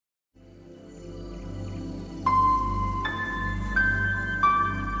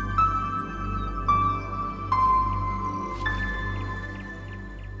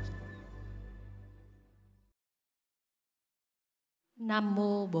Nam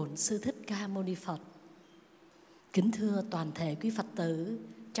mô Bổn Sư Thích Ca Mâu Ni Phật. Kính thưa toàn thể quý Phật tử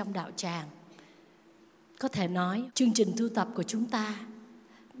trong Đạo Tràng. Có thể nói chương trình tu tập của chúng ta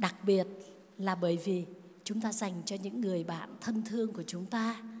đặc biệt là bởi vì chúng ta dành cho những người bạn thân thương của chúng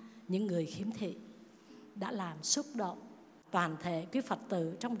ta, những người khiếm thị, đã làm xúc động toàn thể quý Phật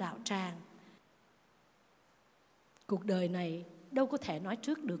tử trong Đạo Tràng. Cuộc đời này đâu có thể nói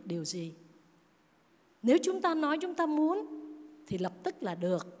trước được điều gì. Nếu chúng ta nói chúng ta muốn thì lập tức là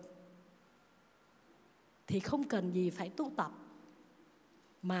được, thì không cần gì phải tu tập,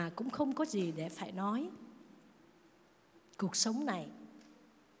 mà cũng không có gì để phải nói. Cuộc sống này,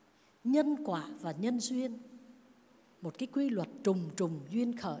 nhân quả và nhân duyên, một cái quy luật trùng trùng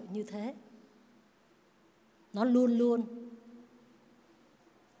duyên khởi như thế, nó luôn luôn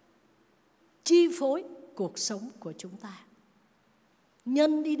chi phối cuộc sống của chúng ta.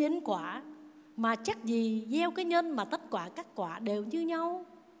 Nhân đi đến quả, mà chắc gì gieo cái nhân mà tất cả các quả đều như nhau.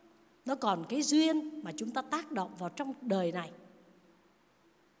 Nó còn cái duyên mà chúng ta tác động vào trong đời này.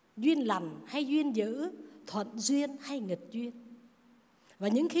 Duyên lành hay duyên dữ, thuận duyên hay nghịch duyên. Và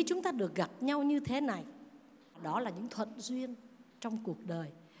những khi chúng ta được gặp nhau như thế này, đó là những thuận duyên trong cuộc đời,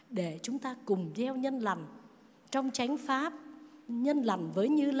 để chúng ta cùng gieo nhân lành trong chánh pháp, nhân lành với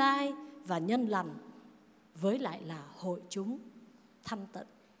Như Lai và nhân lành với lại là hội chúng thanh tịnh.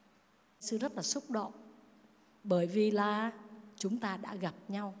 Sư rất là xúc động bởi vì là chúng ta đã gặp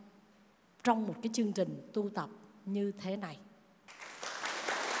nhau trong một cái chương trình tu tập như thế này.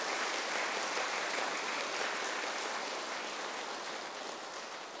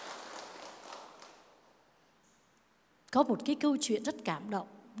 Có một cái câu chuyện rất cảm động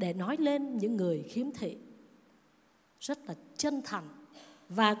để nói lên những người khiếm thị, rất là chân thành.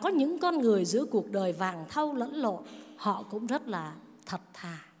 Và có những con người giữa cuộc đời vàng thau lẫn lộn, họ cũng rất là thật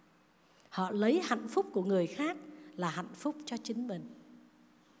thà. Họ lấy hạnh phúc của người khác là hạnh phúc cho chính mình.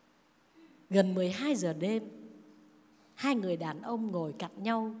 Gần 12 giờ đêm, hai người đàn ông ngồi cạnh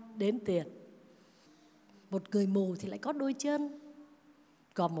nhau đếm tiền. Một người mù thì lại có đôi chân,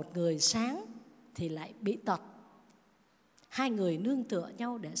 còn một người sáng thì lại bị tật. Hai người nương tựa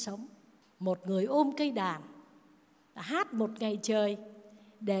nhau để sống. Một người ôm cây đàn, hát một ngày trời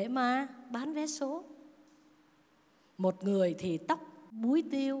để mà bán vé số. Một người thì tóc búi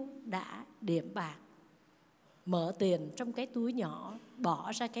tiêu đã điểm bạc, mở tiền trong cái túi nhỏ,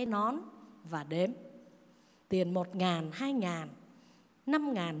 bỏ ra cái nón và đếm. Tiền 1.000, 2.000,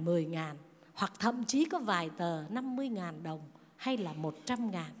 5.000, 10.000, hoặc thậm chí có vài tờ 50.000 đồng hay là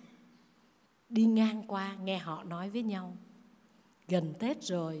 100.000. Đi ngang qua nghe họ nói với nhau, gần Tết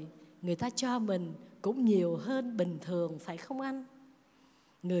rồi, người ta cho mình cũng nhiều hơn bình thường phải không anh?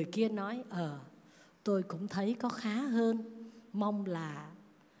 Người kia nói, tôi cũng thấy có khá hơn. Mong là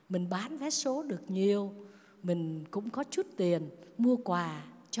mình bán vé số được nhiều, mình cũng có chút tiền mua quà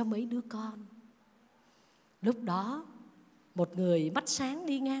cho mấy đứa con. Lúc đó một người mắt sáng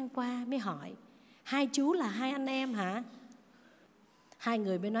đi ngang qua mới hỏi, hai chú là hai anh em hả? Hai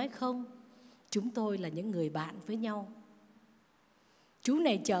người mới nói không, chúng tôi là những người bạn với nhau. Chú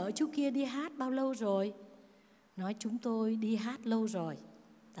này chở chú kia đi hát bao lâu rồi? Nói chúng tôi đi hát lâu rồi.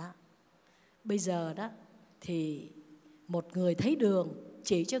 Đó. Bây giờ đó thì một người thấy đường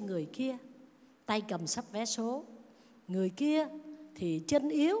chỉ cho người kia, tay cầm sắp vé số. Người kia thì chân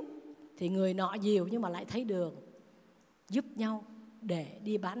yếu, thì người nọ nhiều nhưng mà lại thấy đường, giúp nhau để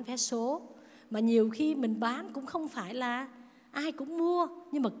đi bán vé số. Mà nhiều khi mình bán cũng không phải là ai cũng mua,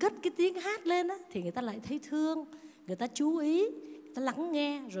 nhưng mà cất cái tiếng hát lên á, thì người ta lại thấy thương, người ta chú ý, người ta lắng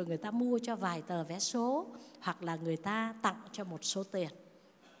nghe, rồi người ta mua cho vài tờ vé số, hoặc là người ta tặng cho một số tiền.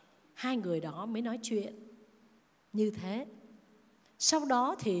 Hai người đó mới nói chuyện như thế. Sau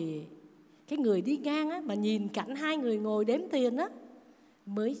đó thì cái người đi ngang á, mà nhìn cảnh hai người ngồi đếm tiền á,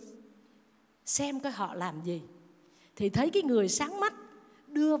 mới xem coi họ làm gì. Thì thấy cái người sáng mắt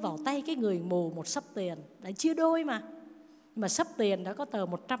đưa vào tay cái người mù một xấp tiền, lại chia đôi mà. Nhưng mà xấp tiền đó có tờ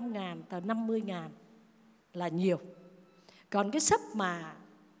 100.000, tờ 50.000 là nhiều. Còn cái xấp mà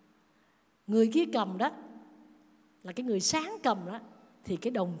người kia cầm đó, là cái người sáng cầm đó, thì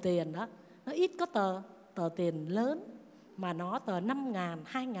cái đồng tiền đó nó ít có tờ tiền lớn, mà nó tờ 5.000,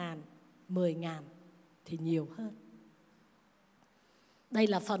 2.000, 10.000 thì nhiều hơn. Đây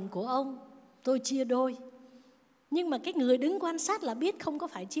là phần của ông, tôi chia đôi. Nhưng mà cái người đứng quan sát là biết không có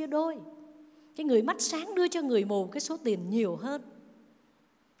phải chia đôi. Cái người mắt sáng đưa cho người mù cái số tiền nhiều hơn,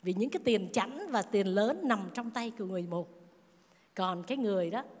 vì những cái tiền chẵn và tiền lớn nằm trong tay của người mù. Còn cái người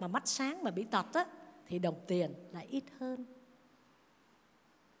đó mà mắt sáng mà bị tật á, thì đồng tiền lại ít hơn.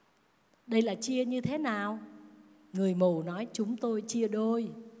 Đây là chia như thế nào? Người mù nói chúng tôi chia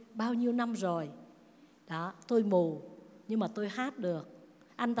đôi bao nhiêu năm rồi. Đó, tôi mù, nhưng mà tôi hát được.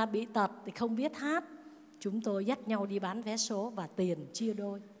 Anh ta bị tật thì không biết hát. Chúng tôi dắt nhau đi bán vé số và tiền chia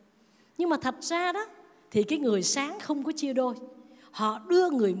đôi. Nhưng mà thật ra đó thì cái người sáng không có chia đôi, họ đưa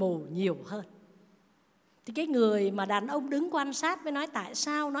người mù nhiều hơn. Thì cái người mà đàn ông đứng quan sát mới nói tại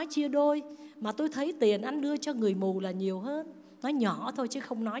sao nói chia đôi mà tôi thấy tiền anh đưa cho người mù là nhiều hơn. Nói nhỏ thôi chứ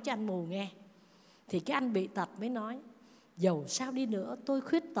không nói cho anh mù nghe. Thì cái anh bị tật mới nói dầu sao đi nữa tôi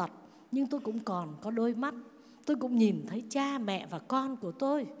khuyết tật nhưng tôi cũng còn có đôi mắt, tôi cũng nhìn thấy cha mẹ và con của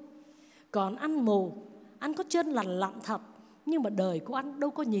tôi. Còn anh mù, anh có chân lành lặn thật, nhưng mà đời của anh đâu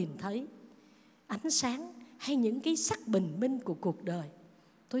có nhìn thấy ánh sáng hay những cái sắc bình minh của cuộc đời.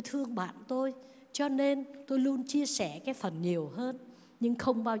 Tôi thương bạn tôi, cho nên tôi luôn chia sẻ cái phần nhiều hơn. Nhưng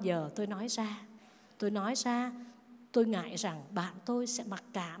không bao giờ tôi nói ra. Tôi ngại rằng bạn tôi sẽ mặc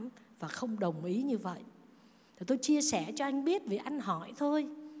cảm và không đồng ý như vậy. Thì tôi chia sẻ cho anh biết vì anh hỏi thôi.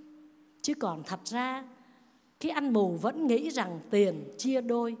 Chứ còn thật ra cái anh mù vẫn nghĩ rằng tiền chia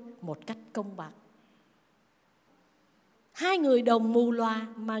đôi một cách công bằng. Hai người đồng mù lòa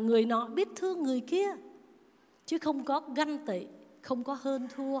mà người nọ biết thương người kia, chứ không có ganh tị, không có hơn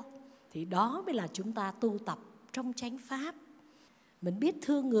thua. Thì đó mới là chúng ta tu tập trong chánh pháp. Mình biết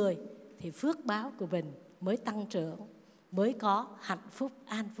thương người thì phước báo của mình mới tăng trưởng, mới có hạnh phúc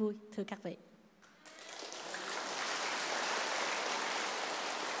an vui. Thưa các vị,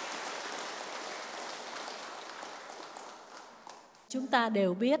 chúng ta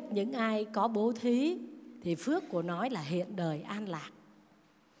đều biết những ai có bố thí thì phước của nó là hiện đời an lạc.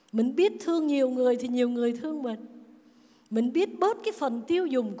 Mình biết thương nhiều người thì nhiều người thương mình. Mình biết bớt cái phần tiêu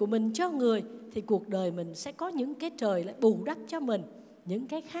dùng của mình cho người thì cuộc đời mình sẽ có những cái trời lại bù đắp cho mình những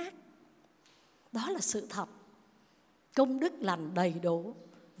cái khác. Đó là sự thật. Công đức lành đầy đủ.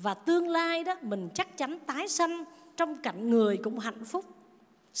 Và tương lai đó mình chắc chắn tái sanh trong cảnh người cũng hạnh phúc,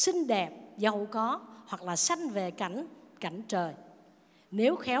 xinh đẹp, giàu có, hoặc là sanh về cảnh trời.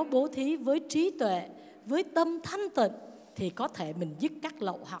 Nếu khéo bố thí với trí tuệ, với tâm thanh tịnh thì có thể mình dứt các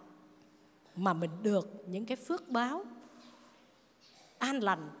lậu hoặc mà mình được những cái phước báo an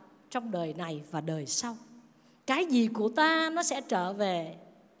lành trong đời này và đời sau. Cái gì của ta nó sẽ trở về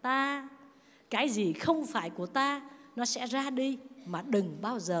ta, cái gì không phải của ta nó sẽ ra đi, mà đừng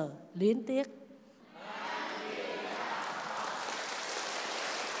bao giờ luyến tiếc.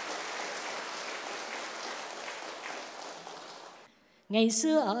 Ngày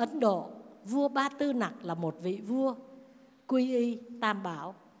xưa ở Ấn Độ, vua Ba Tư Nặc là một vị vua quy y Tam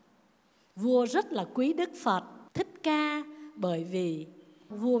Bảo. Vua rất là quý Đức Phật Thích Ca, bởi vì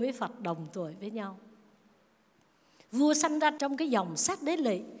vua với Phật đồng tuổi với nhau. Vua sanh ra trong cái dòng sát đế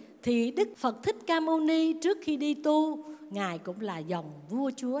lỵ, thì Đức Phật Thích Ca Mâu Ni trước khi đi tu, Ngài cũng là dòng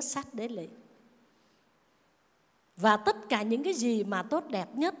vua chúa sát đế lỵ. Và tất cả những cái gì mà tốt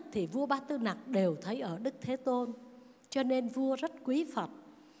đẹp nhất thì vua Ba Tư Nặc đều thấy ở Đức Thế Tôn. Cho nên vua rất quý Phật,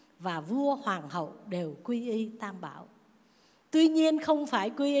 và vua hoàng hậu đều quy y Tam Bảo. Tuy nhiên không phải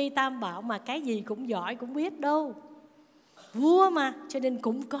quy y Tam Bảo mà cái gì cũng giỏi cũng biết đâu. Vua mà, cho nên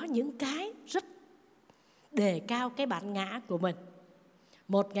cũng có những cái rất đề cao cái bản ngã của mình.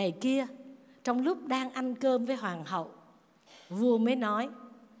 Một ngày kia, trong lúc đang ăn cơm với hoàng hậu, vua mới nói: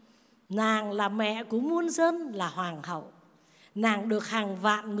 nàng là mẹ của muôn dân, là hoàng hậu. Nàng được hàng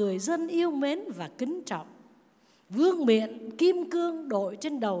vạn người dân yêu mến và kính trọng. Vương miện kim cương đội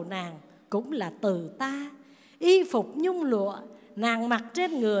trên đầu nàng cũng là từ ta. Y phục nhung lụa nàng mặc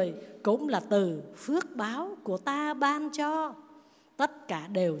trên người cũng là từ phước báo của ta ban cho. Tất cả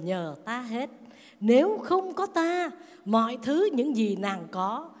đều nhờ ta hết. Nếu không có ta, mọi thứ những gì nàng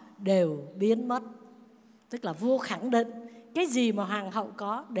có đều biến mất. Tức là vua khẳng định cái gì mà hoàng hậu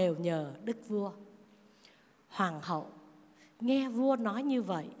có đều nhờ đức vua. Hoàng hậu nghe vua nói như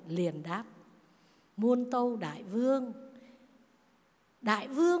vậy liền đáp: muôn tâu đại vương, đại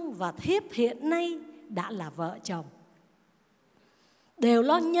vương và thiếp hiện nay đã là vợ chồng, đều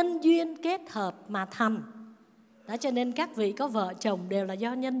lo nhân duyên kết hợp mà thành. Đó, cho nên các vị có vợ chồng đều là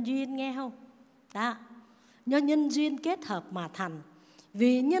do nhân duyên, nghe không? Đó, do nhân duyên kết hợp mà thành.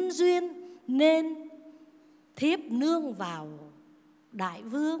 Vì nhân duyên nên thiếp nương vào đại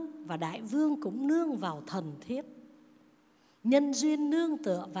vương, và đại vương cũng nương vào thần thiếp. Nhân duyên nương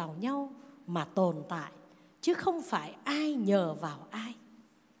tựa vào nhau mà tồn tại, chứ không phải ai nhờ vào ai.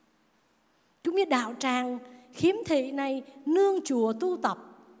 Cũng như đạo tràng khiếm thị này nương chùa tu tập.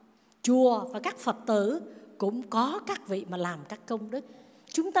 Chùa và các Phật tử cũng có các vị mà làm các công đức.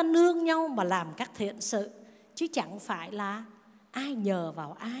 Chúng ta nương nhau mà làm các thiện sự, chứ chẳng phải là ai nhờ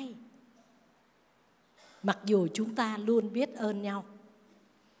vào ai. Mặc dù chúng ta luôn biết ơn nhau.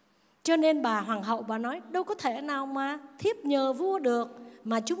 Cho nên bà hoàng hậu bà nói: đâu có thể nào mà thiếp nhờ vua được,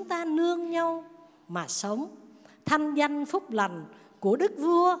 mà chúng ta nương nhau mà sống. thanh danh phúc lành của đức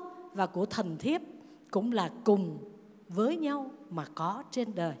vua và của thần thiếp cũng là cùng với nhau mà có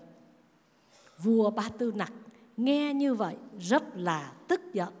trên đời. Vua Ba Tư Nặc nghe như vậy rất là tức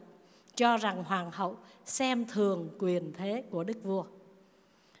giận, cho rằng hoàng hậu xem thường quyền thế của đức vua.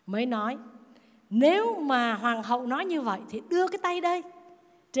 Mới nói, nếu mà hoàng hậu nói như vậy thì đưa cái tay đây.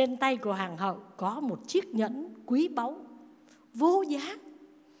 Trên tay của hoàng hậu có một chiếc nhẫn quý báu vô giá.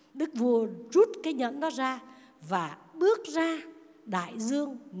 Đức vua rút cái nhẫn đó ra và bước ra đại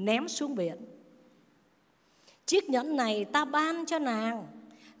dương ném xuống biển. Chiếc nhẫn này ta ban cho nàng.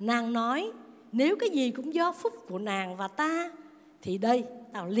 Nàng nói nếu cái gì cũng do phúc của nàng và ta thì đây,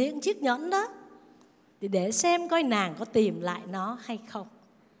 tao liệng chiếc nhẫn đó để xem coi nàng có tìm lại nó hay không.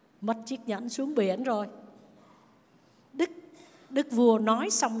 Mất chiếc nhẫn xuống biển rồi. Đức vua nói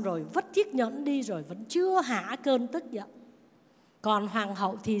xong rồi vứt chiếc nhẫn đi rồi vẫn chưa hả cơn tức giận. Còn hoàng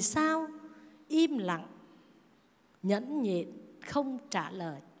hậu thì sao? Im lặng, nhẫn nhịn, không trả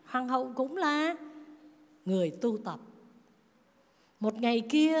lời. Hoàng hậu cũng là người tu tập. Một ngày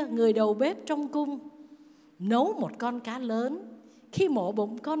kia, người đầu bếp trong cung nấu một con cá lớn. Khi mổ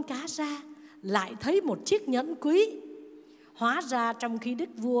bụng con cá ra, lại thấy một chiếc nhẫn quý. Hóa ra trong khi đức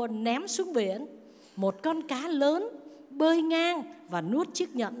vua ném xuống biển, một con cá lớn bơi ngang và nuốt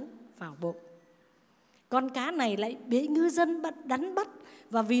chiếc nhẫn vào bụng. Con cá này lại bị ngư dân đánh bắt,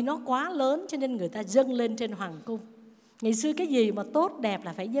 và vì nó quá lớn cho nên người ta dâng lên trên hoàng cung. Ngày xưa cái gì mà tốt đẹp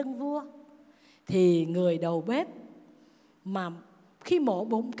là phải dâng vua. Thì người đầu bếp mà khi mổ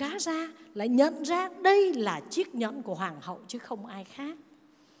bụng cá ra lại nhận ra đây là chiếc nhẫn của hoàng hậu chứ không ai khác.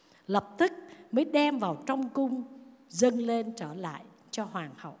 Lập tức mới đem vào trong cung dâng lên trở lại cho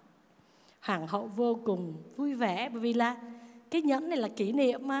hoàng hậu. Hoàng hậu vô cùng vui vẻ, bởi vì là cái nhẫn này là kỷ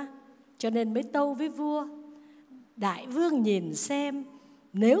niệm mà, cho nên mới tâu với vua. Đại vương nhìn xem,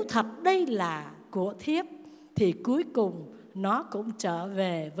 nếu thật đây là của thiếp thì cuối cùng nó cũng trở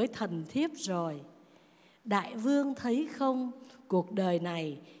về với thần thiếp rồi. Đại vương thấy không, cuộc đời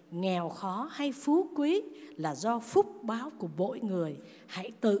này nghèo khó hay phú quý là do phúc báo của mỗi người.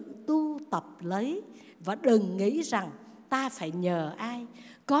 Hãy tự tu tập lấy và đừng nghĩ rằng ta phải nhờ ai.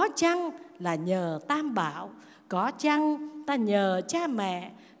 Có chăng là nhờ Tam Bảo, có chăng ta nhờ cha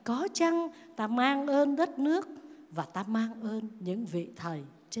mẹ, có chăng ta mang ơn đất nước và ta mang ơn những vị thầy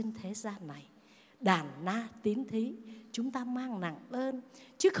trên thế gian này. Đàn na tín thí, chúng ta mang nặng ơn,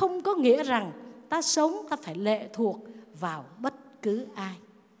 chứ không có nghĩa rằng ta sống ta phải lệ thuộc vào bất cứ ai.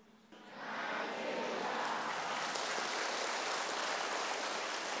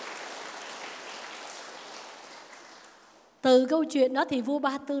 Từ câu chuyện đó thì vua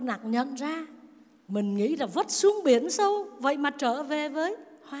Ba Tư Nặc nhận ra mình nghĩ là vứt xuống biển sâu, vậy mà trở về với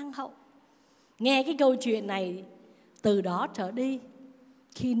hoàng hậu. Nghe cái câu chuyện này, từ đó trở đi,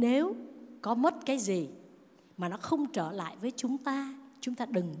 khi nếu có mất cái gì mà nó không trở lại với chúng ta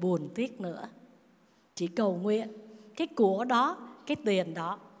đừng buồn tiếc nữa. Chỉ cầu nguyện cái của đó, cái tiền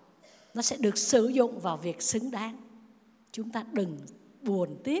đó, nó sẽ được sử dụng vào việc xứng đáng. Chúng ta đừng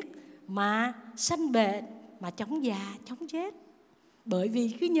buồn tiếc mà sanh bệnh, mà chóng già, chóng chết. Bởi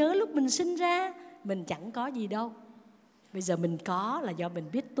vì cứ nhớ lúc mình sinh ra, mình chẳng có gì đâu. Bây giờ mình có là do mình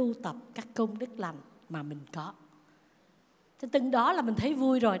biết tu tập các công đức lành mà mình có. Thế từng đó là mình thấy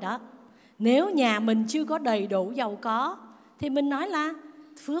vui rồi đó. Nếu nhà mình chưa có đầy đủ giàu có thì mình nói là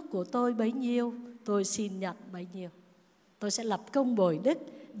phước của tôi bấy nhiêu, tôi xin nhận bấy nhiêu. Tôi sẽ lập công bồi đức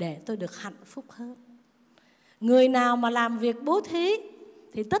để tôi được hạnh phúc hơn. Người nào mà làm việc bố thí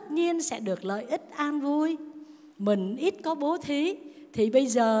thì tất nhiên sẽ được lợi ích an vui. Mình ít có bố thí thì bây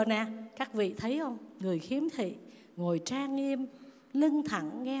giờ nè, các vị thấy không? Người khiếm thị ngồi trang nghiêm, lưng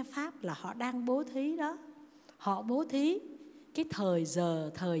thẳng nghe pháp là họ đang bố thí đó. Họ bố thí cái thời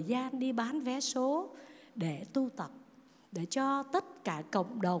giờ, thời gian đi bán vé số để tu tập, để cho tất cả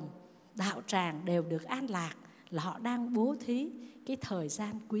cộng đồng đạo tràng đều được an lạc, là họ đang bố thí cái thời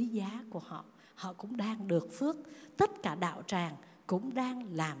gian quý giá của họ. Họ cũng đang được phước. Tất cả đạo tràng cũng đang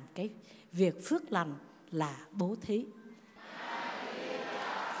làm cái việc phước lành là bố thí.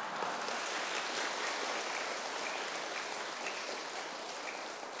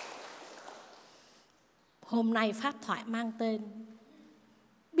 Hôm nay pháp thoại mang tên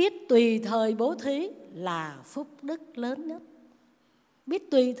biết tùy thời bố thí là phúc đức lớn nhất.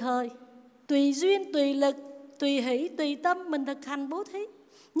 Biết tùy thời, tùy duyên, tùy lực, tùy hỷ, tùy tâm mình thực hành bố thí.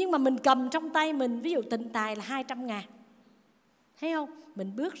 Nhưng mà mình cầm trong tay mình, ví dụ tịnh tài là 200.000, thấy không?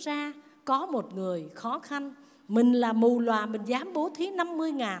 Mình bước ra, có một người khó khăn, mình là mù lòa, mình dám bố thí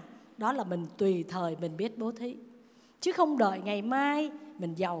 50.000. Đó là mình tùy thời mình biết bố thí. Chứ không đợi ngày mai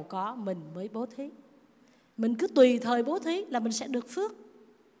mình giàu có mình mới bố thí. Mình cứ tùy thời bố thí là mình sẽ được phước.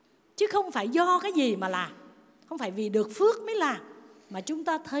 Chứ không phải do cái gì mà làm. không phải vì được phước mới làm, mà chúng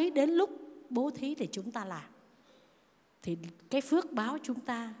ta thấy đến lúc bố thí thì chúng ta làm, thì cái phước báo chúng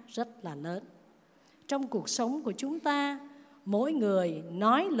ta rất là lớn. Trong cuộc sống của chúng ta, mỗi người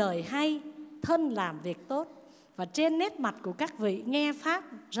nói lời hay, thân làm việc tốt, và trên nét mặt của các vị nghe Pháp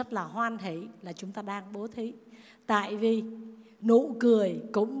rất là hoan hỷ là chúng ta đang bố thí. Tại vì nụ cười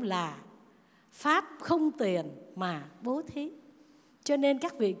cũng là Pháp không tiền mà bố thí. Cho nên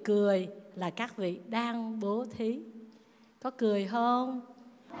các vị cười là các vị đang bố thí. Có cười không?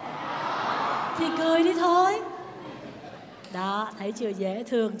 Thì cười đi thôi. Đó, thấy chưa, dễ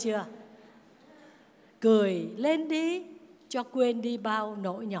thương chưa? Cười lên đi, cho quên đi bao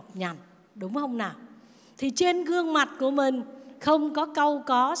nỗi nhọc nhằn, đúng không nào? Thì trên gương mặt của mình không có cau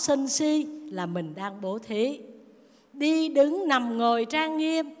có sân si là mình đang bố thí. Đi đứng nằm ngồi trang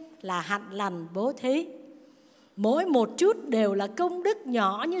nghiêm là hạnh lành bố thí. Mỗi một chút đều là công đức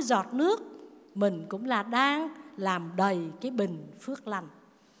nhỏ như giọt nước, mình cũng là đang làm đầy cái bình phước lành.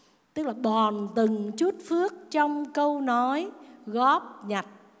 Tức là bòn từng chút phước trong câu nói, góp nhặt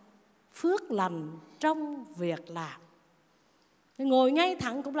phước lành trong việc làm. Ngồi ngay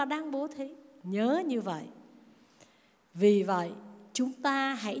thẳng cũng là đang bố thí, nhớ như vậy. Vì vậy chúng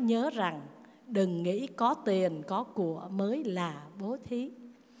ta hãy nhớ rằng đừng nghĩ có tiền có của mới là bố thí,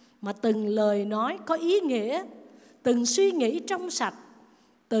 mà từng lời nói có ý nghĩa, từng suy nghĩ trong sạch,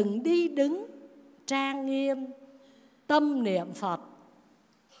 từng đi đứng trang nghiêm, tâm niệm Phật,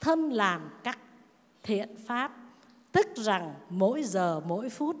 thân làm các thiện pháp, tức rằng mỗi giờ mỗi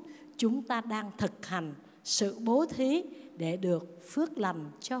phút chúng ta đang thực hành sự bố thí để được phước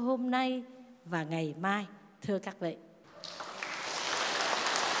lành cho hôm nay và ngày mai. Thưa các vị,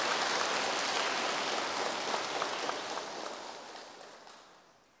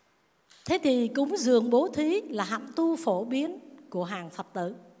 thế thì cúng dường bố thí là hạnh tu phổ biến của hàng Phật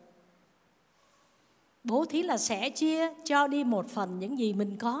tử. Bố thí là sẻ chia, cho đi một phần những gì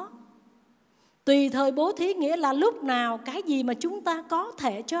mình có. Tùy thời bố thí nghĩa là lúc nào cái gì mà chúng ta có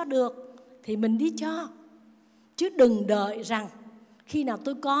thể cho được thì mình đi cho. Chứ đừng đợi rằng khi nào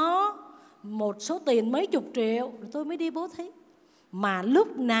tôi có một số tiền mấy chục triệu tôi mới đi bố thí. Mà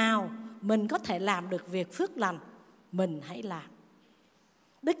lúc nào mình có thể làm được việc phước lành, mình hãy làm.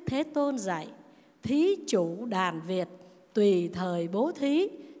 Đức Thế Tôn dạy, thí chủ đàn Việt tùy thời bố thí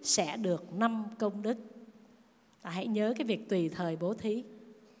sẽ được 5 công đức. Hãy nhớ cái việc tùy thời bố thí.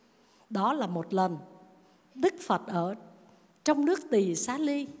 Đó là một lần Đức Phật ở trong nước Tỳ Xá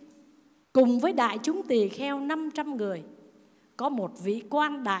Ly cùng với đại chúng tỳ kheo 500 người, có một vị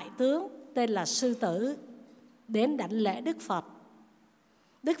quan đại tướng tên là Sư Tử đến đảnh lễ Đức Phật.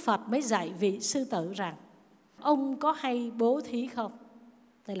 Đức Phật mới dạy vị Sư Tử rằng: ông có hay bố thí không?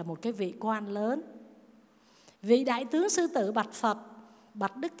 Đây là một cái vị quan lớn. Vị đại tướng Sư Tử bạch Phật: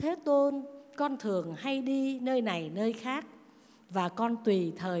 bạch Đức Thế Tôn, con thường hay đi nơi này nơi khác, và con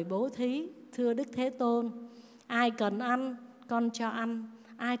tùy thời bố thí. Thưa Đức Thế Tôn, ai cần ăn con cho ăn,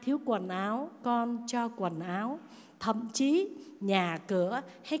 ai thiếu quần áo con cho quần áo, thậm chí nhà cửa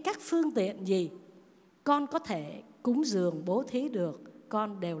hay các phương tiện gì con có thể cúng dường bố thí được,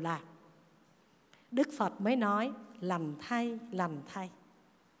 con đều làm. Đức Phật mới nói: lành thay, lành thay.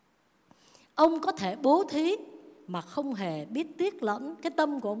 Ông có thể bố thí mà không hề biết tiếc lẫn. Cái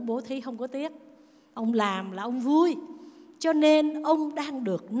tâm của ông bố thí không có tiếc. Ông làm là ông vui, cho nên ông đang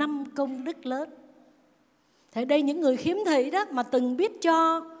được 5 công đức lớn. Thế đây những người khiếm thị đó mà từng biết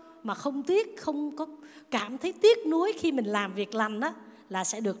cho mà không tiếc, không có cảm thấy tiếc nuối khi mình làm việc lành đó, là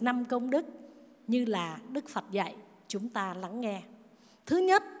sẽ được 5 công đức như là Đức Phật dạy chúng ta lắng nghe. Thứ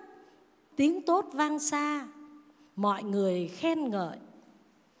nhất, tiếng tốt vang xa, mọi người khen ngợi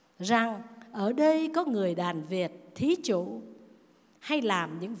rằng ở đây có người đàn Việt thí chủ hay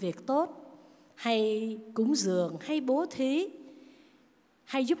làm những việc tốt, hay cúng dường, hay bố thí,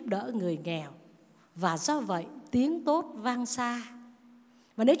 hay giúp đỡ người nghèo. Và do vậy tiếng tốt vang xa.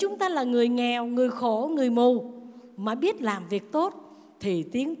 Và nếu chúng ta là người nghèo, người khổ, người mù mà biết làm việc tốt thì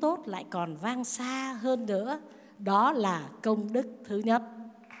tiếng tốt lại còn vang xa hơn nữa. Đó là công đức thứ nhất.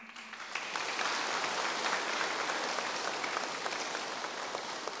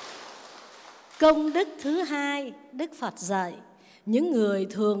 Công đức thứ hai, Đức Phật dạy những người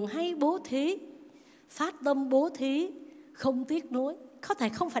thường hay bố thí, phát tâm bố thí, không tiếc nuối. Có thể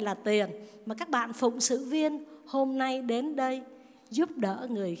không phải là tiền, mà các bạn phụng sự viên hôm nay đến đây giúp đỡ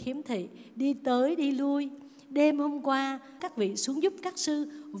người khiếm thị, đi tới đi lui. Đêm hôm qua các vị xuống giúp các sư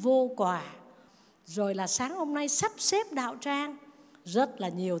vô quả, rồi là sáng hôm nay sắp xếp đạo tràng, rất là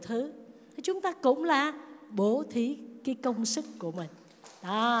nhiều thứ. Thì chúng ta cũng là bố thí cái công sức của mình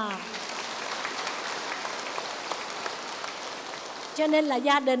đó. Cho nên là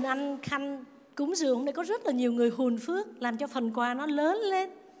gia đình anh Khanh cúng dường hôm nay có rất là nhiều người hùn phước, làm cho phần quà nó lớn lên.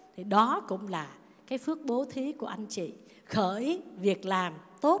 Thì đó cũng là cái phước bố thí của anh chị. Khởi việc làm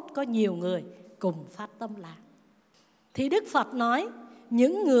tốt, có nhiều người cùng phát tâm làm. Thì Đức Phật nói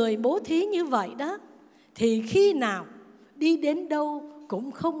những người bố thí như vậy đó, thì khi nào đi đến đâu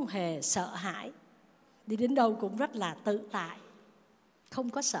cũng không hề sợ hãi. Đi đến đâu cũng rất là tự tại, không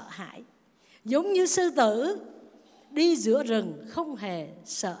có sợ hãi. Giống như sư tử đi giữa rừng không hề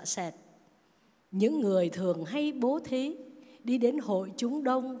sợ sệt. Những người thường hay bố thí, đi đến hội chúng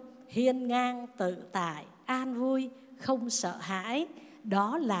đông, hiên ngang, tự tại, an vui, không sợ hãi.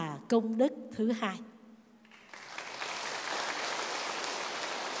 Đó là công đức thứ hai.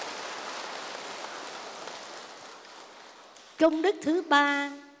 Công đức thứ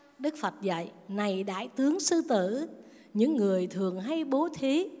ba, Đức Phật dạy: này đại tướng sư tử, những người thường hay bố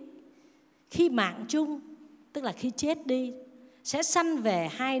thí, khi mạng chung, tức là khi chết đi, sẽ sanh về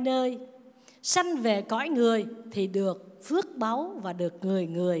hai nơi. Sanh về cõi người thì được phước báu và được người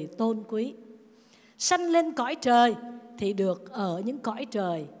người tôn quý. Sanh lên cõi trời thì được ở những cõi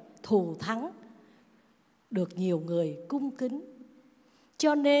trời thù thắng, được nhiều người cung kính.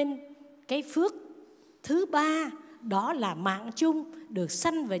 Cho nên cái phước thứ ba đó là mạng chung, được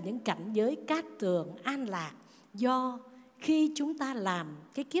sanh về những cảnh giới cát tường an lạc. Do khi chúng ta làm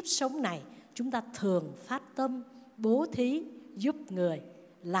cái kiếp sống này, chúng ta thường phát tâm bố thí, giúp người,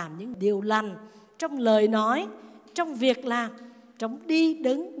 làm những điều lành trong lời nói, trong việc làm, trong đi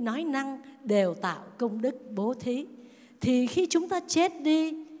đứng nói năng, đều tạo công đức bố thí. Thì khi chúng ta chết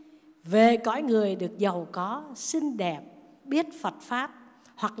đi, về cõi người được giàu có, xinh đẹp, biết Phật Pháp,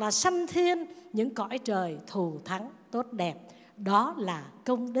 hoặc là sanh thiên những cõi trời thù thắng tốt đẹp. Đó là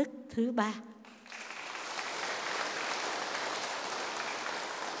công đức thứ ba.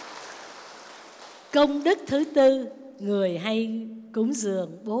 Công đức thứ tư, người hay cúng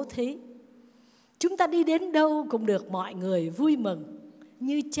dường bố thí. Chúng ta đi đến đâu cũng được mọi người vui mừng,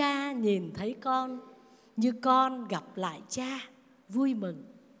 như cha nhìn thấy con, như con gặp lại cha, vui mừng.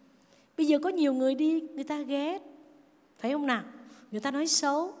 Bây giờ có nhiều người đi, người ta ghét, phải không nào? Người ta nói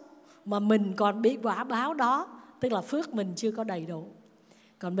xấu, mà mình còn bị quả báo đó, tức là phước mình chưa có đầy đủ.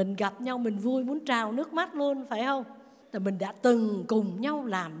 Còn mình gặp nhau mình vui, muốn trào nước mắt luôn, phải không? Là mình đã từng cùng nhau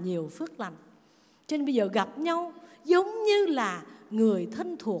làm nhiều phước lành. Cho nên bây giờ gặp nhau giống như là người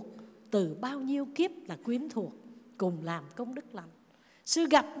thân thuộc từ bao nhiêu kiếp là quyến thuộc, cùng làm công đức lành. Sư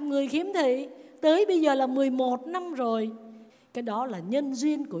gặp người khiếm thị tới bây giờ là 11 năm rồi. Cái đó là nhân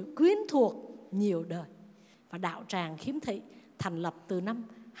duyên của quyến thuộc nhiều đời. Và Đạo Tràng khiếm thị thành lập từ năm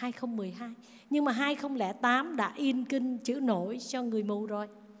 2012. Nhưng mà 2008 đã in kinh chữ nổi cho người mù rồi.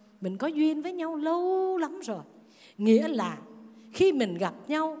 Mình có duyên với nhau lâu lắm rồi. Nghĩa là khi mình gặp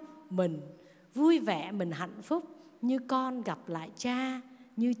nhau, mình vui vẻ, mình hạnh phúc, như con gặp lại cha,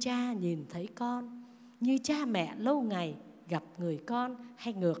 như cha nhìn thấy con, như cha mẹ lâu ngày gặp người con,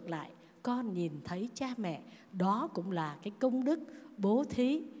 hay ngược lại, con nhìn thấy cha mẹ. Đó cũng là cái công đức bố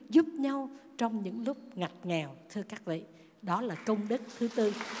thí, giúp nhau trong những lúc ngặt nghèo, thưa các vị. Đó là công đức thứ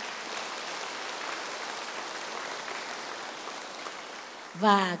tư.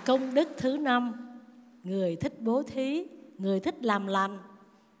 Và công đức thứ năm, người thích bố thí, người thích làm lành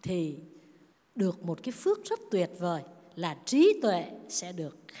thì được một cái phước rất tuyệt vời là trí tuệ sẽ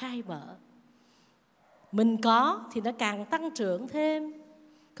được khai mở. Mình có thì nó càng tăng trưởng thêm,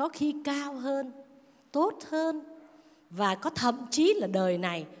 có khi cao hơn, tốt hơn, và có thậm chí là đời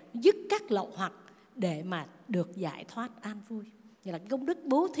này dứt các lậu hoặc để mà được giải thoát an vui. Như là cái công đức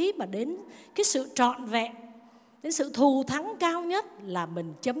bố thí mà đến cái sự trọn vẹn, đến sự thù thắng cao nhất là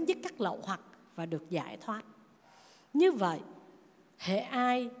mình chấm dứt các lậu hoặc và được giải thoát. Như vậy, hễ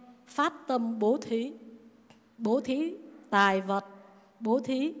ai phát tâm bố thí tài vật, bố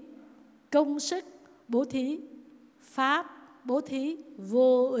thí công sức, bố thí pháp, bố thí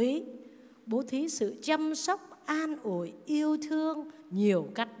vô ý, bố thí sự chăm sóc, an ủi, yêu thương, nhiều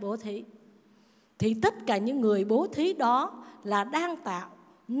cách bố thí, thì tất cả những người bố thí đó là đang tạo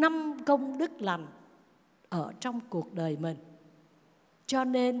 5 công đức lành ở trong cuộc đời mình. Cho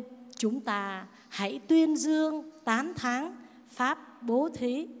nên chúng ta hãy tuyên dương, tán thán pháp bố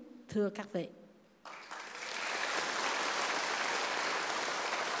thí, thưa các vị.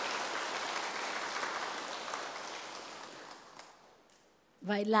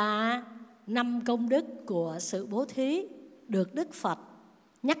 Vậy là 5 công đức của sự bố thí được Đức Phật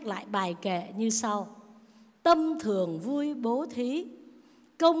nhắc lại bài kệ như sau: tâm thường vui bố thí,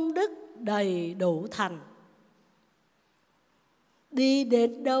 công đức đầy đủ thành. Đi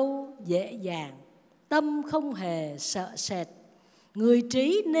đến đâu dễ dàng, tâm không hề sợ sệt. Người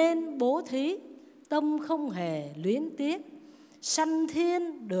trí nên bố thí, tâm không hề luyến tiếc. Sanh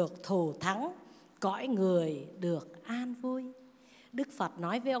thiên được thù thắng, cõi người được an vui. Đức Phật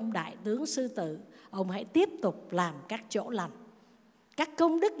nói với ông Đại tướng Sư Tử, ông hãy tiếp tục làm các chỗ lành, các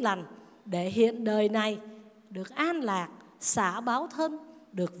công đức lành, để hiện đời này được an lạc, xả báo thân,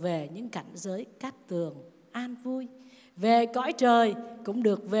 được về những cảnh giới cát tường an vui. Về cõi trời cũng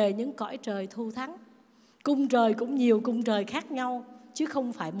được về những cõi trời thu thắng. Cung trời cũng nhiều cung trời khác nhau, chứ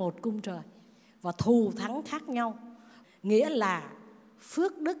không phải một cung trời. Và thù thắng khác nhau, nghĩa là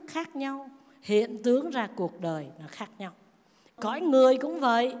phước đức khác nhau, hiện tướng ra cuộc đời nó khác nhau. Cõi người cũng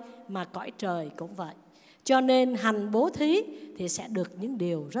vậy, mà cõi trời cũng vậy. Cho nên hành bố thí thì sẽ được những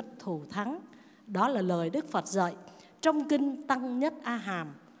điều rất thù thắng. Đó là lời Đức Phật dạy trong kinh Tăng Nhất A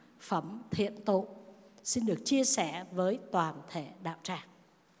Hàm, phẩm Thiện Tụ, xin được chia sẻ với toàn thể đạo tràng.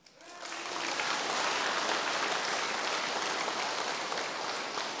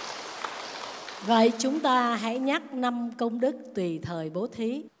 Vậy chúng ta hãy nhắc 5 công đức tùy thời bố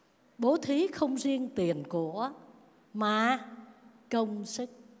thí. Bố thí không riêng tiền của, mà công sức,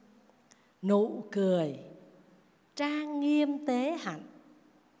 nụ cười, trang nghiêm tế hạnh,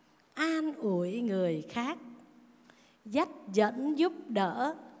 an ủi người khác, dắt dẫn giúp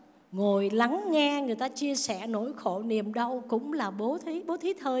đỡ, ngồi lắng nghe người ta chia sẻ nỗi khổ niềm đau cũng là bố thí. Bố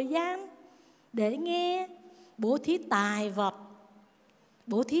thí thời gian để nghe, bố thí tài vật,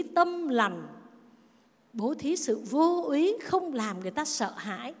 bố thí tâm lành, bố thí sự vô úy không làm người ta sợ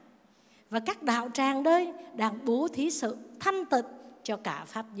hãi. Và các đạo tràng đây đang bố thí sự thanh tịnh cho cả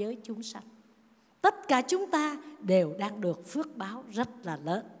pháp giới chúng sanh. Tất cả chúng ta đều đang được phước báo rất là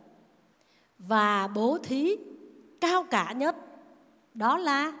lớn. Và bố thí cao cả nhất đó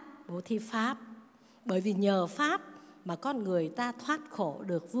là bố thí Pháp. Bởi vì nhờ Pháp mà con người ta thoát khổ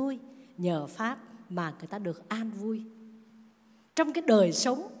được vui, nhờ Pháp mà người ta được an vui. Trong cái đời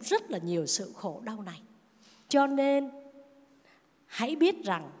sống rất là nhiều sự khổ đau này. Cho nên hãy biết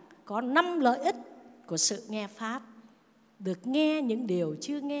rằng có 5 lợi ích của sự nghe Pháp. Được nghe những điều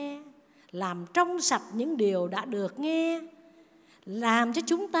chưa nghe, làm trong sạch những điều đã được nghe, làm cho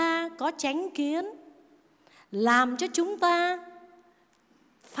chúng ta có chánh kiến, làm cho chúng ta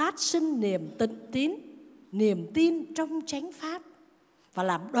phát sinh niềm tịnh tín, niềm tin trong chánh Pháp, và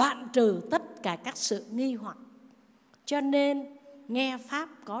làm đoạn trừ tất cả các sự nghi hoặc. Cho nên nghe Pháp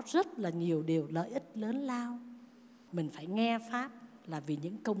có rất là nhiều điều lợi ích lớn lao. Mình phải nghe Pháp là vì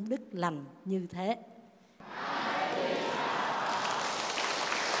những công đức lành như thế.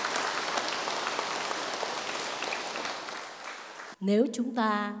 Nếu chúng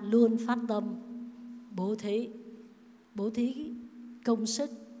ta luôn phát tâm bố thí công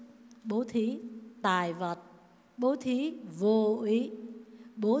sức, bố thí tài vật, bố thí vô úy,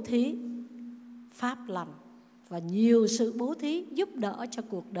 bố thí pháp lành và nhiều sự bố thí giúp đỡ cho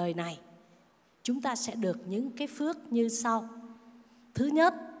cuộc đời này, chúng ta sẽ được những cái phước như sau. Thứ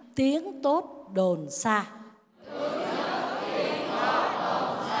nhất, tiếng tốt đồn xa.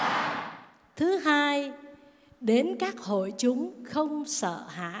 Thứ hai, đến các hội chúng không sợ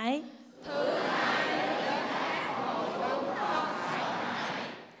hãi.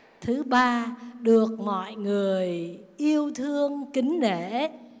 Thứ ba, được mọi người yêu thương kính nể.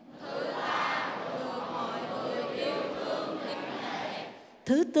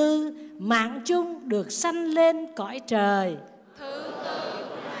 Thứ tư, mạng chung được sanh lên cõi trời.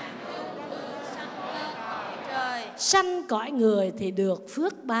 Sanh cõi người thì được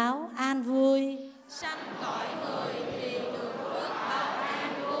phước báo an vui.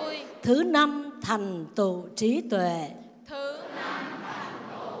 Thứ năm, thành tựu trí tuệ.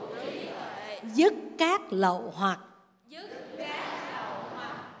 Dứt các lậu hoặc.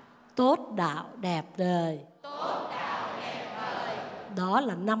 Tốt đạo đẹp đời. Đó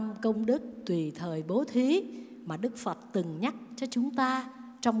là 5 công đức tùy thời bố thí mà Đức Phật từng nhắc cho chúng ta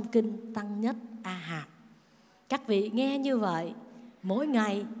trong kinh Tăng Nhất A Hàm. Các vị nghe như vậy, mỗi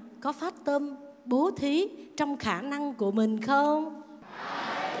ngày có phát tâm bố thí trong khả năng của mình không?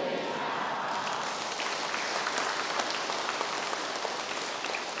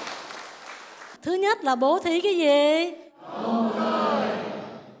 Thứ nhất là bố thí cái gì?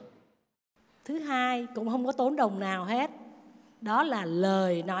 Thứ hai, cũng không có tốn đồng nào hết, đó là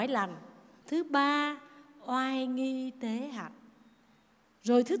lời nói lành. Thứ ba, oai nghi tế hạnh.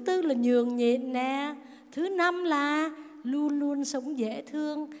 Rồi thứ tư là nhường nhịn nè. Thứ năm là luôn luôn sống dễ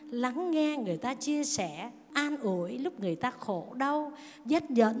thương, lắng nghe người ta chia sẻ, an ủi lúc người ta khổ đau, dắt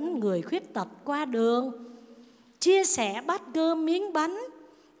dẫn người khuyết tật qua đường, chia sẻ bát cơm miếng bánh.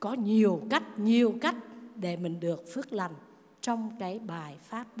 Có nhiều cách để mình được phước lành trong cái bài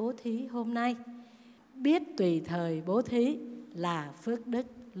pháp bố thí hôm nay. Biết tùy thời bố thí là phước đức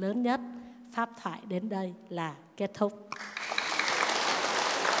lớn nhất. Pháp thoại đến đây là kết thúc.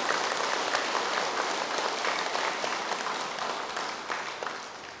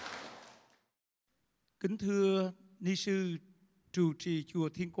 Kính thưa ni sư trụ trì chùa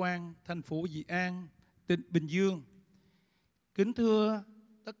Thiên Quang, thành phố Dĩ An, tỉnh Bình Dương. Kính thưa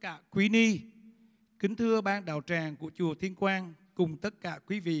tất cả quý ni, kính thưa ban đạo tràng của chùa Thiên Quang cùng tất cả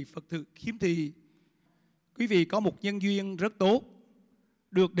quý vị Phật tử khiếm thị. Quý vị có một nhân duyên rất tốt,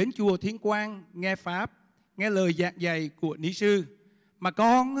 được đến chùa Thiên Quang nghe pháp, nghe lời giảng dạy của ni sư. Mà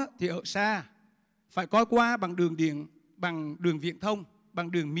con thì ở xa, phải coi qua bằng đường điện, bằng đường viễn thông,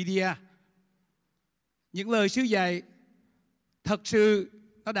 bằng đường media. Những lời sư dạy thật sự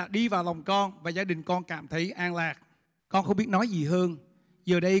nó đã đi vào lòng con và gia đình con cảm thấy an lạc. Con không biết nói gì hơn.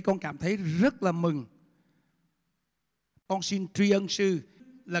 Giờ đây con cảm thấy rất là mừng. Con xin tri ân sư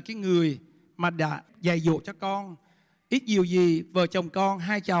là cái người mà đã dạy dỗ cho con. Ít nhiều gì vợ chồng con,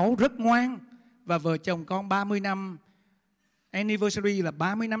 hai cháu rất ngoan. Và vợ chồng con 30 năm anniversary là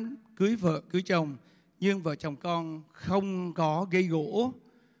 30 năm cưới vợ cưới chồng. Nhưng vợ chồng con không có gây gỗ,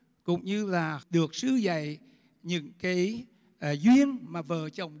 cũng như là được sư dạy những cái duyên mà vợ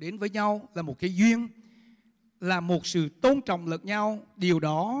chồng đến với nhau là một cái duyên, là một sự tôn trọng lẫn nhau. Điều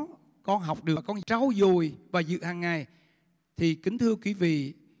đó con học được, con trau dồi và giữ hàng ngày. Thì kính thưa quý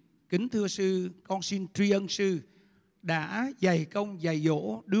vị, kính thưa sư, con xin tri ân sư đã dày công dạy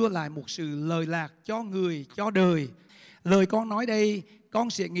dỗ, đưa lại một sự lời lạc cho người, cho đời. Lời con nói đây, con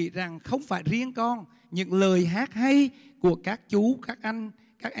sẽ nghĩ rằng không phải riêng con, những lời hát hay của các chú, các anh,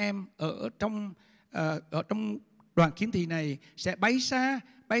 các em ở trong đoàn khiếm thị này sẽ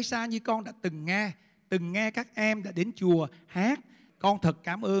bay xa như con đã từng nghe các em đã đến chùa hát. Con thật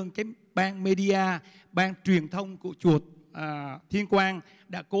cảm ơn cái ban media, ban truyền thông của chùa Thiên Quang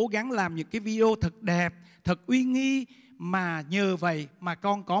đã cố gắng làm những cái video thật đẹp, thật uy nghi, mà nhờ vậy mà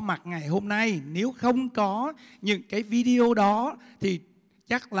con có mặt ngày hôm nay. Nếu không có những cái video đó thì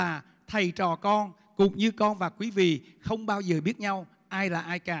chắc là thầy trò con cũng như con và quý vị không bao giờ biết nhau ai là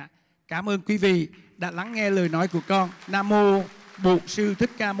ai cả. Cảm ơn quý vị đã lắng nghe lời nói của con. Nam mô Bổn Sư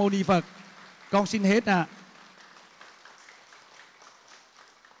Thích Ca Mâu Ni Phật. Con xin hết ạ.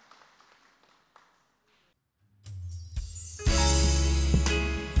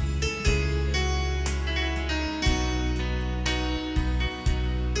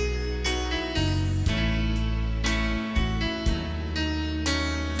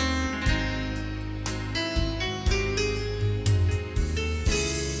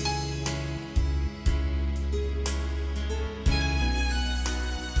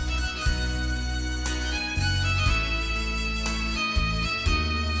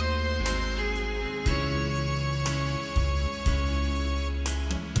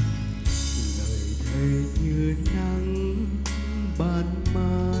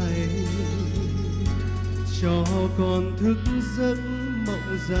 Còn thức giấc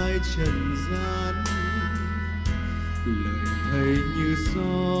mộng dài trần gian, lời thầy như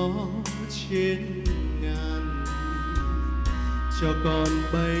gió trên ngàn, cho con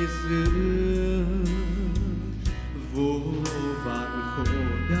bay giữa vô vạn khổ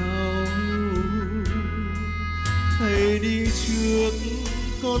đau. Thầy đi trước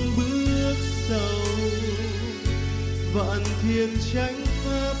con bước sau, vạn thiên chánh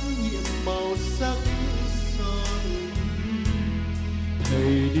pháp nhiệm màu sắc.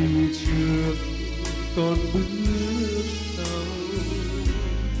 Thầy đi trước con bước sau,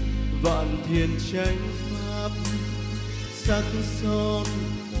 vạn thiên chánh pháp sắc son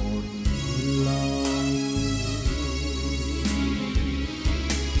một lòng.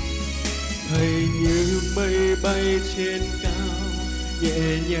 Thầy như mây bay trên cao,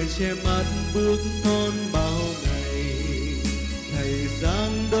 nhẹ nhàng che mắt bước con bao ngày. Thầy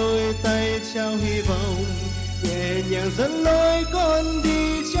giang đôi tay trao hy vọng, nhẹ nhàng dẫn lối con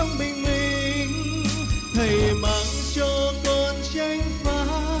đi trong bình minh. Thầy mang cho con chánh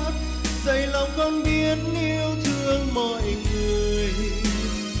pháp, dạy lòng con biết yêu thương mọi người.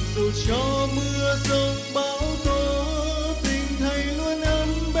 Dù cho mưa giông bão tố, tình thầy luôn ấm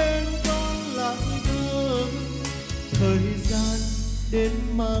bên con lặng thơ. Thời gian đến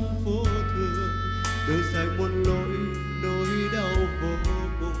mang vô thường, đường dài muôn lối nỗi đau vô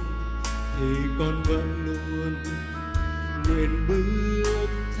cùng, thì con vẫn luôn nguyện bước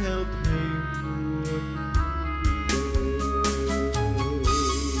theo thầy cuộc đời.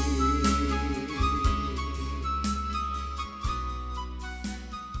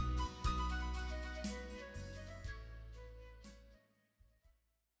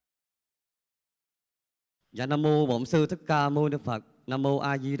 Dạ Nam mô Bổn Sư Thích Ca Mâu Ni Phật. Nam mô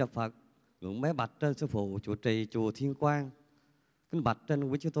A Di Đà Phật. Ngưỡng bái bạch trên sư phụ trụ trì chùa Thiên Quang. Kính bạch trên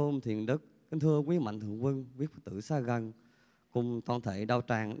quý chư tôn thiện đức. Kính thưa quý mạnh thường quân, quý Phật tử xa gần cùng toàn thể đạo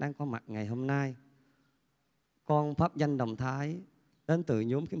tràng đang có mặt ngày hôm nay. Con pháp danh Đồng Thái đến từ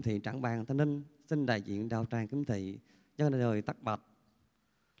nhóm khiếm thị Trảng Bàng, Tây Ninh, xin đại diện Đạo Tràng khiếm thị nhân đời tắc bạch.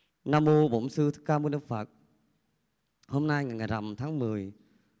 Nam mô Bổn Sư Thích Ca Mâu Ni Phật. Hôm nay ngày rằm tháng 10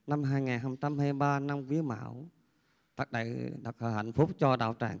 năm 2023 năm Quý Mão, thật hạnh phúc cho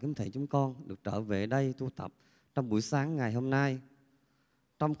Đạo Tràng khiếm thị chúng con được trở về đây tu tập trong buổi sáng ngày hôm nay.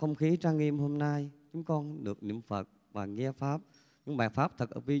 Trong không khí trang nghiêm hôm nay, chúng con được niệm Phật và nghe Pháp, những bài Pháp thật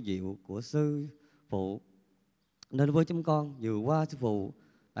vi diệu của Sư Phụ. Nên với chúng con, vừa qua Sư Phụ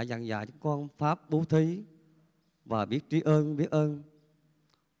đã dặn dạy chúng con Pháp bố thí và biết tri ân, biết ơn.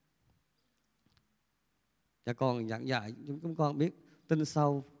 Và còn dặn dạy chúng con biết tin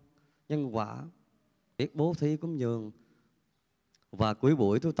sâu, nhân quả, biết bố thí cúng dường. Và cuối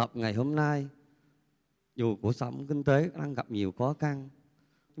buổi tu tập ngày hôm nay, dù cuộc sống kinh tế đang gặp nhiều khó khăn,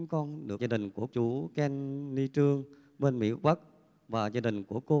 chúng con được gia đình của chú Ken Ni Trương bên Mỹ Bắc và gia đình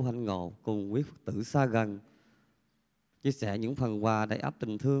của cô Hạnh Ngộ cùng quý Phật tử xa gần chia sẻ những phần quà đầy ắp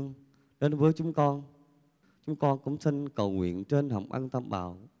tình thương đến với chúng con. Chúng con cũng xin cầu nguyện trên hồng ân tam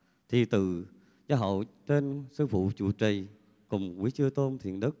bảo, thì từ gia hộ trên Sư Phụ trụ trì cùng quý chư tôn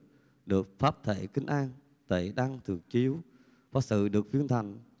thiện đức được pháp thể kính an, tệ đăng thường chiếu và sự được viên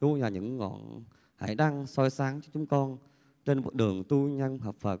thành tu là những ngọn hải đăng soi sáng cho chúng con trên một đường tu nhân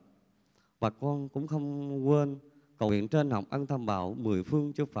hợp Phật. Và con cũng không quên cầu nguyện trên hồng ân tam bảo 10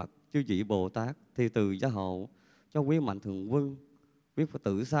 phương chư Phật, chư vị Bồ Tát thì từ gia hộ cho quý mạnh thường quân, quý Phật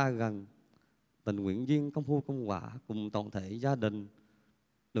tử xa gần, tình nguyện viên công phu công quả cùng toàn thể gia đình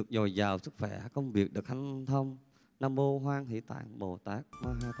được dồi dào sức khỏe, công việc được hanh thông. Nam mô Hoan Hỷ Tạng Bồ Tát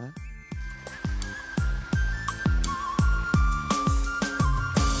Ma Ha Tát.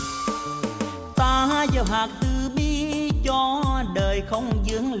 Ta gieo hạt từ bi cho đời không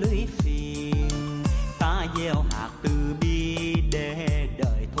vướng lưỡi phiền. Ta gieo hạt từ bi để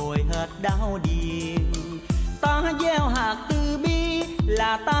đời thôi hết đau điên. Ta gieo hạt từ bi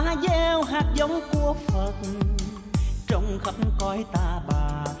là ta gieo hạt giống của Phật. Trong khắp cõi ta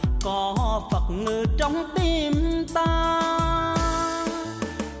bà có Phật ngự trong tim ta.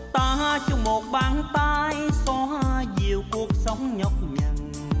 Ta chung một bàn tay xóa dịu cuộc sống nhọc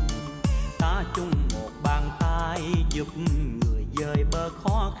nhằn. Ta chung một bàn tay giúp người dời bờ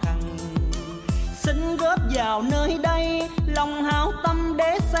khó khăn. Xin góp vào nơi đây lòng hảo tâm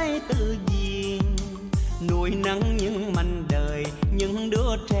để xây tự viện, nuôi nấng những mảnh đời, những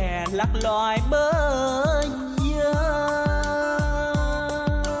đứa trẻ lạc loài bơ vơ.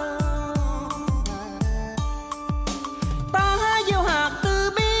 Ta gieo hạt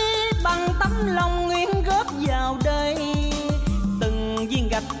từ bi bằng tấm lòng nguyện góp vào đây. Từng viên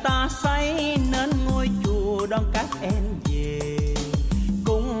gạch ta xây nên ngôi chùa đón các em về.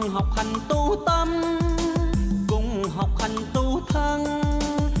 Cùng học hành tu tâm, cùng học hành tu thân,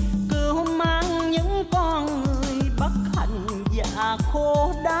 cứu mang những con người bất hạnh và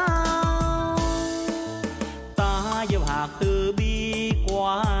khổ đau. Ta gieo hạt từ bi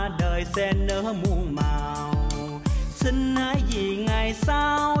qua đời sẽ nở muôn màu. Xin hãy vì ngày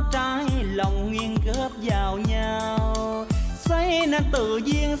sau trái lòng nguyện góp vào nhau, xây nên tự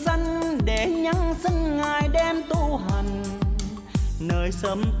duyên sanh để nhân sinh Ngài đem tu hành. Nơi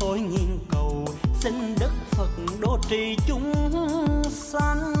sớm tối nghiêng cầu xin Đức Phật độ trì chúng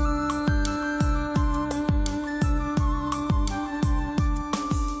sanh.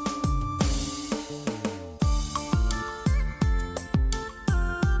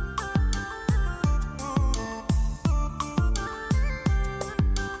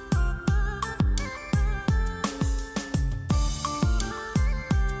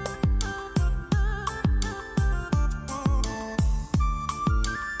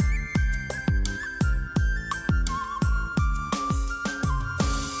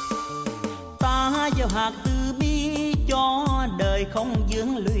 Gieo hạt từ bi cho đời không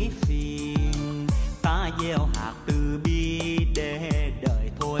vướng lưỡi phiền. Ta gieo hạt từ bi để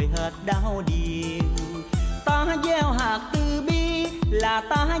đời thôi hết đau điên. Ta gieo hạt từ bi là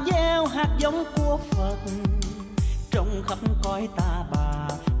ta gieo hạt giống của Phật. Trong khắp cõi ta bà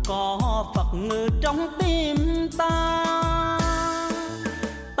có Phật ngự trong tim ta.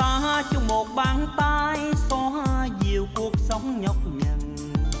 Ta chung một bàn tay xóa dịu cuộc sống nhọc nhằn.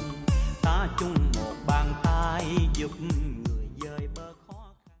 Ta chung một bàn tay giúp